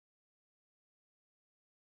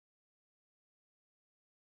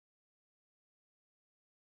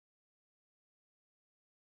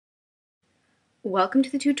Welcome to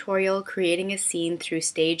the tutorial Creating a Scene through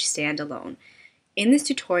Stage Standalone. In this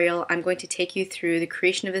tutorial, I'm going to take you through the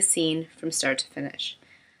creation of a scene from start to finish.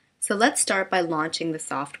 So let's start by launching the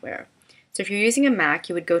software. So if you're using a Mac,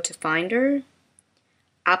 you would go to Finder,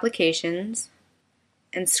 Applications,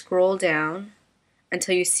 and scroll down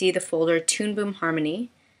until you see the folder Toon 4.Harmony,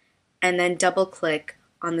 and then double-click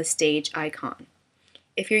on the stage icon.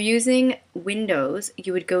 If you're using Windows,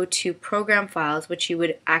 you would go to Program Files, which you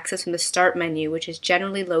would access from the Start menu, which is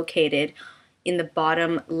generally located in the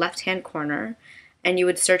bottom left-hand corner, and you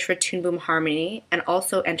would search for Toon 4.Harmony and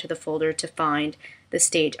also enter the folder to find the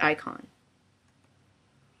stage icon.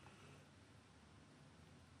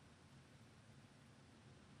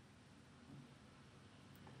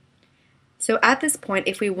 So at this point,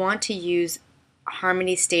 if we want to use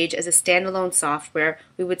Harmony Stage as a standalone software,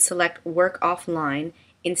 we would select Work Offline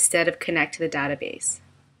instead of Connect to the database.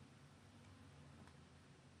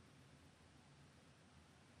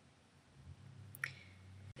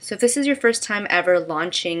 So if this is your first time ever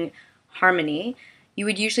launching Harmony, you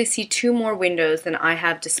would usually see two more windows than I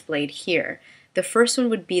have displayed here. The first one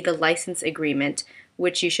would be the license agreement,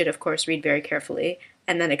 which you should of course read very carefully,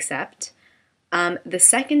 and then accept. The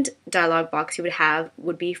second dialog box you would have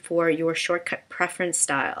would be for your shortcut preference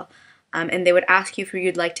style, and they would ask you if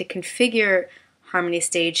you'd like to configure Harmony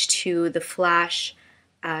Stage to the Flash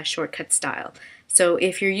shortcut style. So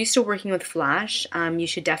if you're used to working with Flash, you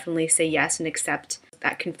should definitely say yes and accept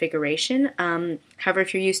that configuration. However,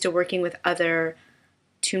 if you're used to working with other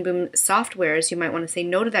Toon Boom softwares, you might want to say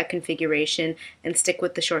no to that configuration and stick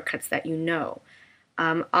with the shortcuts that you know.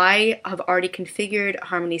 I have already configured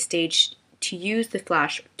Harmony Stage to use the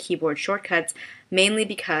Flash keyboard shortcuts, mainly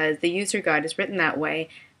because the user guide is written that way,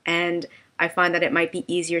 and I find that it might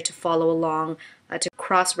be easier to follow along, to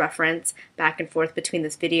cross-reference back and forth between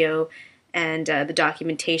this video and the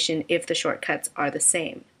documentation if the shortcuts are the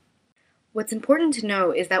same. What's important to know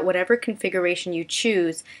is that whatever configuration you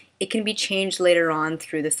choose, it can be changed later on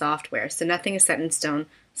through the software, so nothing is set in stone,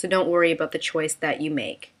 so don't worry about the choice that you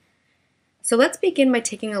make. So let's begin by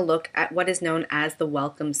taking a look at what is known as the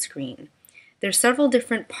welcome screen. There are several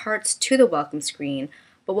different parts to the welcome screen,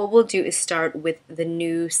 but what we'll do is start with the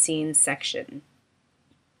new scene section.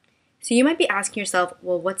 So you might be asking yourself,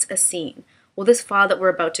 well, what's a scene? Well, this file that we're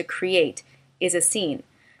about to create is a scene,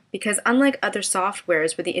 because unlike other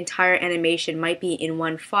softwares where the entire animation might be in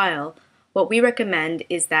one file, what we recommend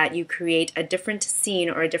is that you create a different scene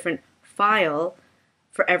or a different file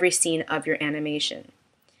for every scene of your animation.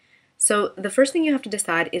 So the first thing you have to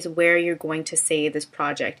decide is where you're going to save this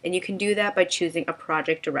project, and you can do that by choosing a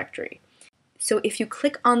project directory. So if you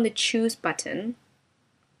click on the Choose button,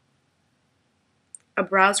 a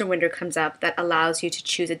browser window comes up that allows you to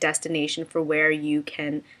choose a destination for where you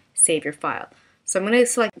can save your file. So I'm going to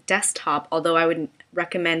select desktop, although I would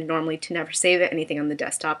recommend normally to never save anything on the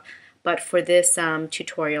desktop, but for this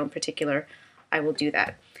tutorial in particular, I will do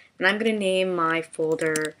that. And I'm going to name my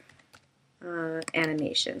folder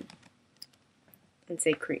animation and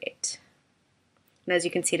say create. And as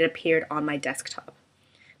you can see, it appeared on my desktop.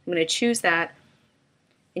 I'm going to choose that,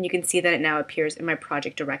 and you can see that it now appears in my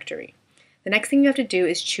project directory. The next thing you have to do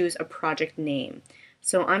is choose a project name.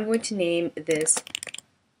 So I'm going to name this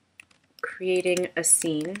Creating a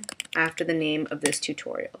Scene after the name of this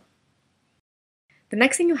tutorial. The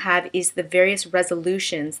next thing you have is the various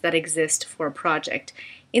resolutions that exist for a project.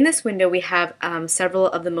 In this window, we have several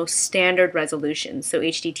of the most standard resolutions, so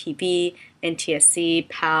HDTV, NTSC,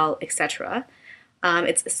 PAL, etc.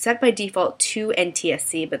 It's set by default to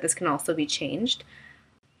NTSC, but this can also be changed.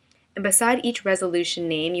 And beside each resolution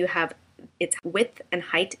name, you have its width and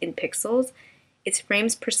height in pixels, its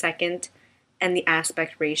frames per second, and the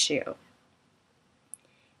aspect ratio.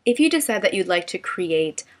 If you decide that you'd like to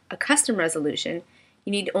create a custom resolution,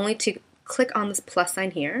 you need only to click on this plus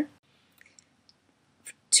sign here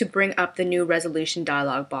to bring up the new resolution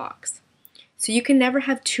dialog box. So you can never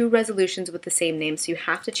have two resolutions with the same name, so you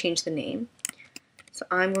have to change the name. So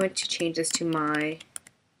I'm going to change this to my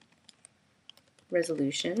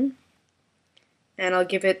resolution, and I'll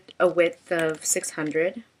give it a width of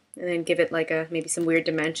 600, and then give it like maybe some weird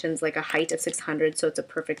dimensions like a height of 600 so it's a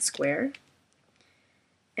perfect square.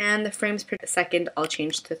 And the frames per second I'll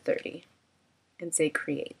change to 30 and say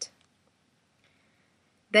create.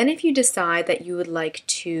 Then if you decide that you would like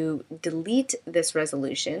to delete this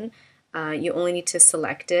resolution, you only need to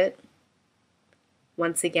select it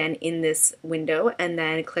once again in this window and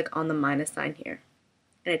then click on the minus sign here,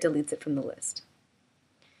 and it deletes it from the list.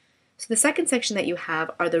 So the second section that you have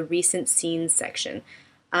are the recent scenes section.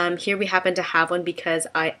 Here we happen to have one because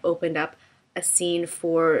I opened up a scene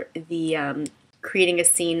for the creating a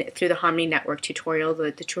scene through the Harmony Network tutorial,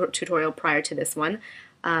 the tutorial prior to this one.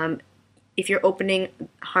 If you're opening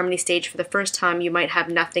Harmony Stage for the first time, you might have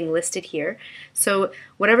nothing listed here. So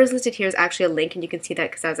whatever's listed here is actually a link, and you can see that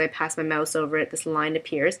because as I pass my mouse over it, this line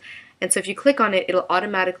appears. And so if you click on it, it'll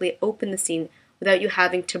automatically open the scene without you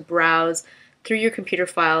having to browse through your computer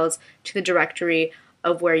files to the directory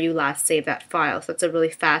of where you last saved that file. So that's a really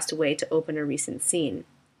fast way to open a recent scene.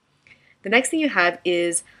 The next thing you have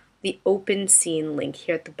is the open scene link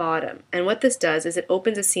here at the bottom. And what this does is it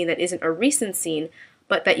opens a scene that isn't a recent scene,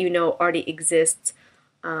 but that you know already exists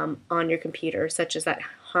on your computer, such as that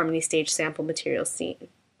Harmony Stage sample material scene.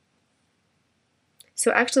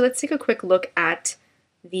 So actually, let's take a quick look at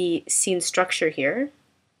the scene structure here.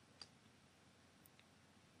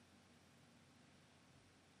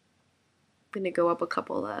 I'm going to go up a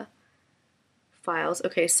couple files.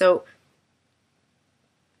 Okay, so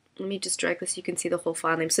let me just drag this so you can see the whole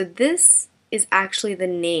file name. So this is actually the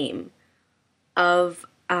name of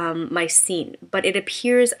my scene, but it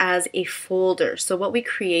appears as a folder. So what we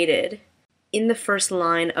created in the first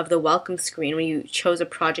line of the welcome screen, when you chose a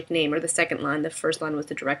project name, or the second line, the first line was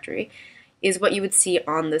the directory, is what you would see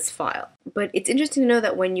on this file. But it's interesting to know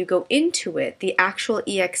that when you go into it, the actual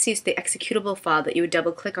exe, so the executable file that you would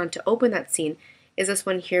double click on to open that scene, is this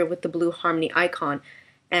one here with the blue Harmony icon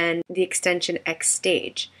and the extension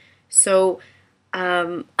XStage. So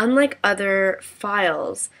unlike other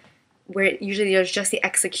files, where usually there's just the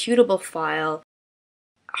executable file,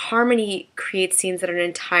 Harmony creates scenes that are an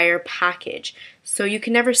entire package. So you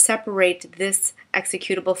can never separate this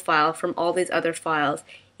executable file from all these other files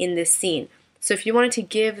in this scene. So if you wanted to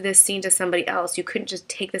give this scene to somebody else, you couldn't just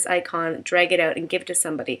take this icon, drag it out, and give it to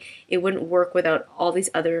somebody. It wouldn't work without all these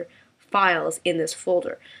other files in this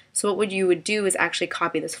folder. So what you would do is actually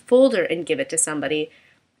copy this folder and give it to somebody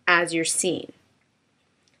as your scene.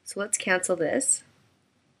 So let's cancel this.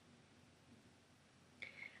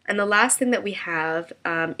 And the last thing that we have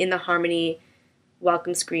in the Harmony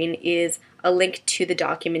welcome screen is a link to the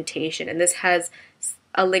documentation. And this has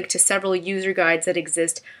a link to several user guides that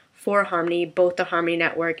exist for Harmony, both the Harmony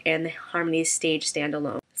Network and the Harmony Stage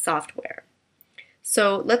standalone software.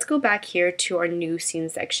 So let's go back here to our new scene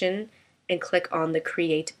section and click on the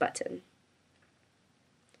Create button.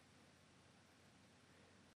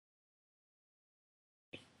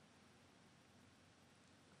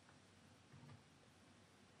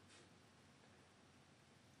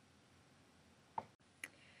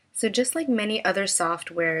 So just like many other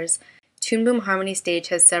softwares, Toon Boom Harmony Stage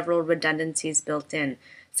has several redundancies built in.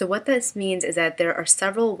 So what this means is that there are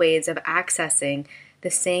several ways of accessing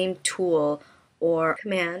the same tool or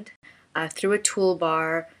command through a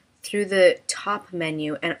toolbar, through the top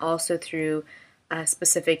menu, and also through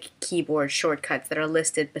specific keyboard shortcuts that are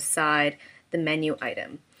listed beside the menu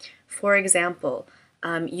item. For example,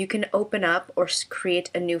 you can open up or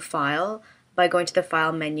create a new file by going to the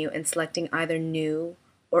File menu and selecting either New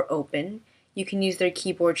or Open. You can use their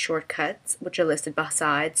keyboard shortcuts, which are listed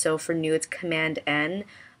beside. So for new, it's Command N.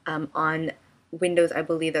 On Windows, I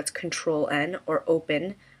believe that's Control N, or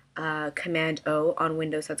Open, Command O. On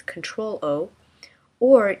Windows, that's Control O.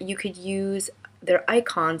 Or you could use their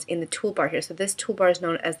icons in the toolbar here. So this toolbar is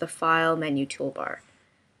known as the File menu toolbar.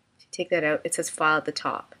 If you take that out, it says File at the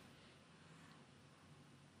top.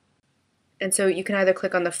 And so you can either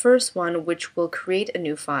click on the first one, which will create a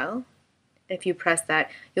new file. If you press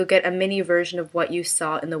that, you'll get a mini version of what you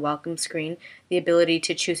saw in the welcome screen, the ability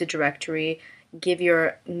to choose a directory, give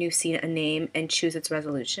your new scene a name, and choose its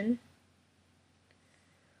resolution.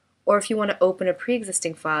 Or if you want to open a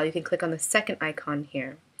pre-existing file, you can click on the second icon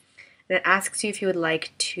here. And it asks you if you would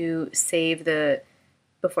like to save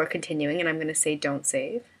before continuing, and I'm going to say don't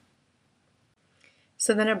save.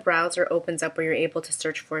 So then a browser opens up where you're able to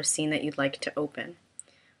search for a scene that you'd like to open.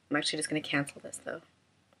 I'm actually just going to cancel this though.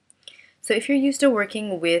 So if you're used to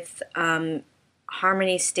working with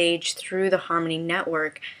Harmony Stage through the Harmony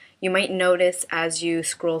Network, you might notice as you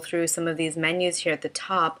scroll through some of these menus here at the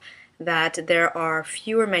top that there are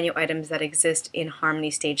fewer menu items that exist in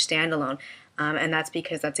Harmony Stage standalone. And that's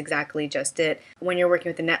because that's exactly just it. When you're working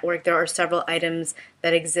with the network, there are several items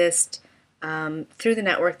that exist through the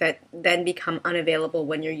network that then become unavailable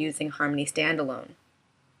when you're using Harmony standalone.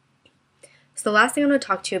 So the last thing I'm going to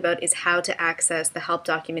talk to you about is how to access the help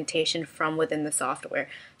documentation from within the software.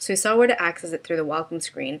 So we saw where to access it through the welcome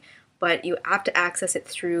screen, but you have to access it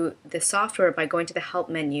through the software by going to the help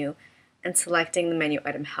menu and selecting the menu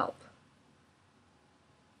item help.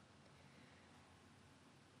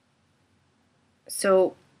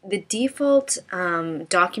 So the default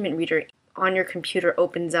document reader on your computer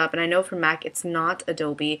opens up, and I know for Mac it's not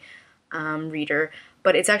Adobe, reader,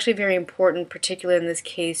 but it's actually very important, particularly in this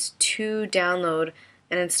case, to download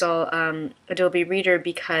and install Adobe Reader,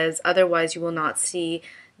 because otherwise you will not see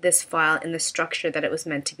this file in the structure that it was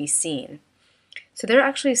meant to be seen. So there are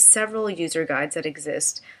actually several user guides that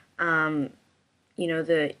exist.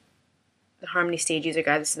 The Harmony Stage User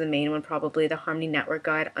Guide, this is the main one probably, the Harmony Network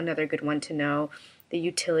Guide, another good one to know, the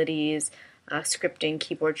utilities, scripting,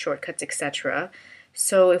 keyboard shortcuts, etc.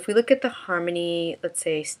 So if we look at the Harmony, let's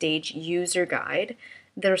say, Stage User Guide,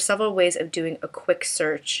 there are several ways of doing a quick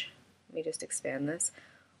search. Let me just expand this.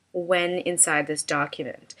 When inside this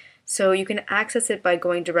document. So you can access it by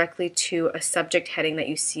going directly to a subject heading that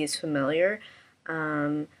you see is familiar,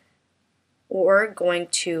 or going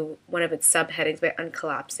to one of its subheadings by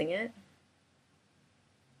uncollapsing it.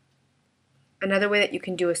 Another way that you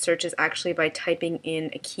can do a search is actually by typing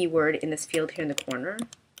in a keyword in this field here in the corner.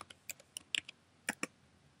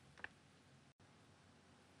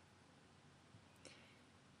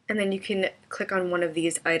 And then you can click on one of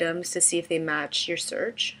these items to see if they match your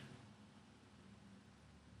search.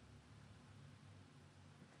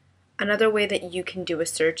 Another way that you can do a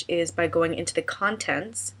search is by going into the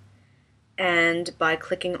contents and by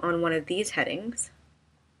clicking on one of these headings.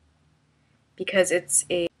 Because it's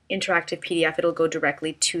an interactive PDF, it'll go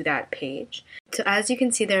directly to that page. So as you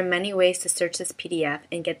can see, there are many ways to search this PDF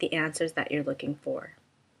and get the answers that you're looking for.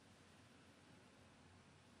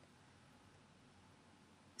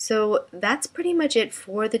 So that's pretty much it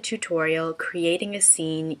for the tutorial, creating a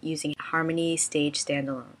scene using Harmony Stage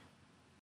Standalone.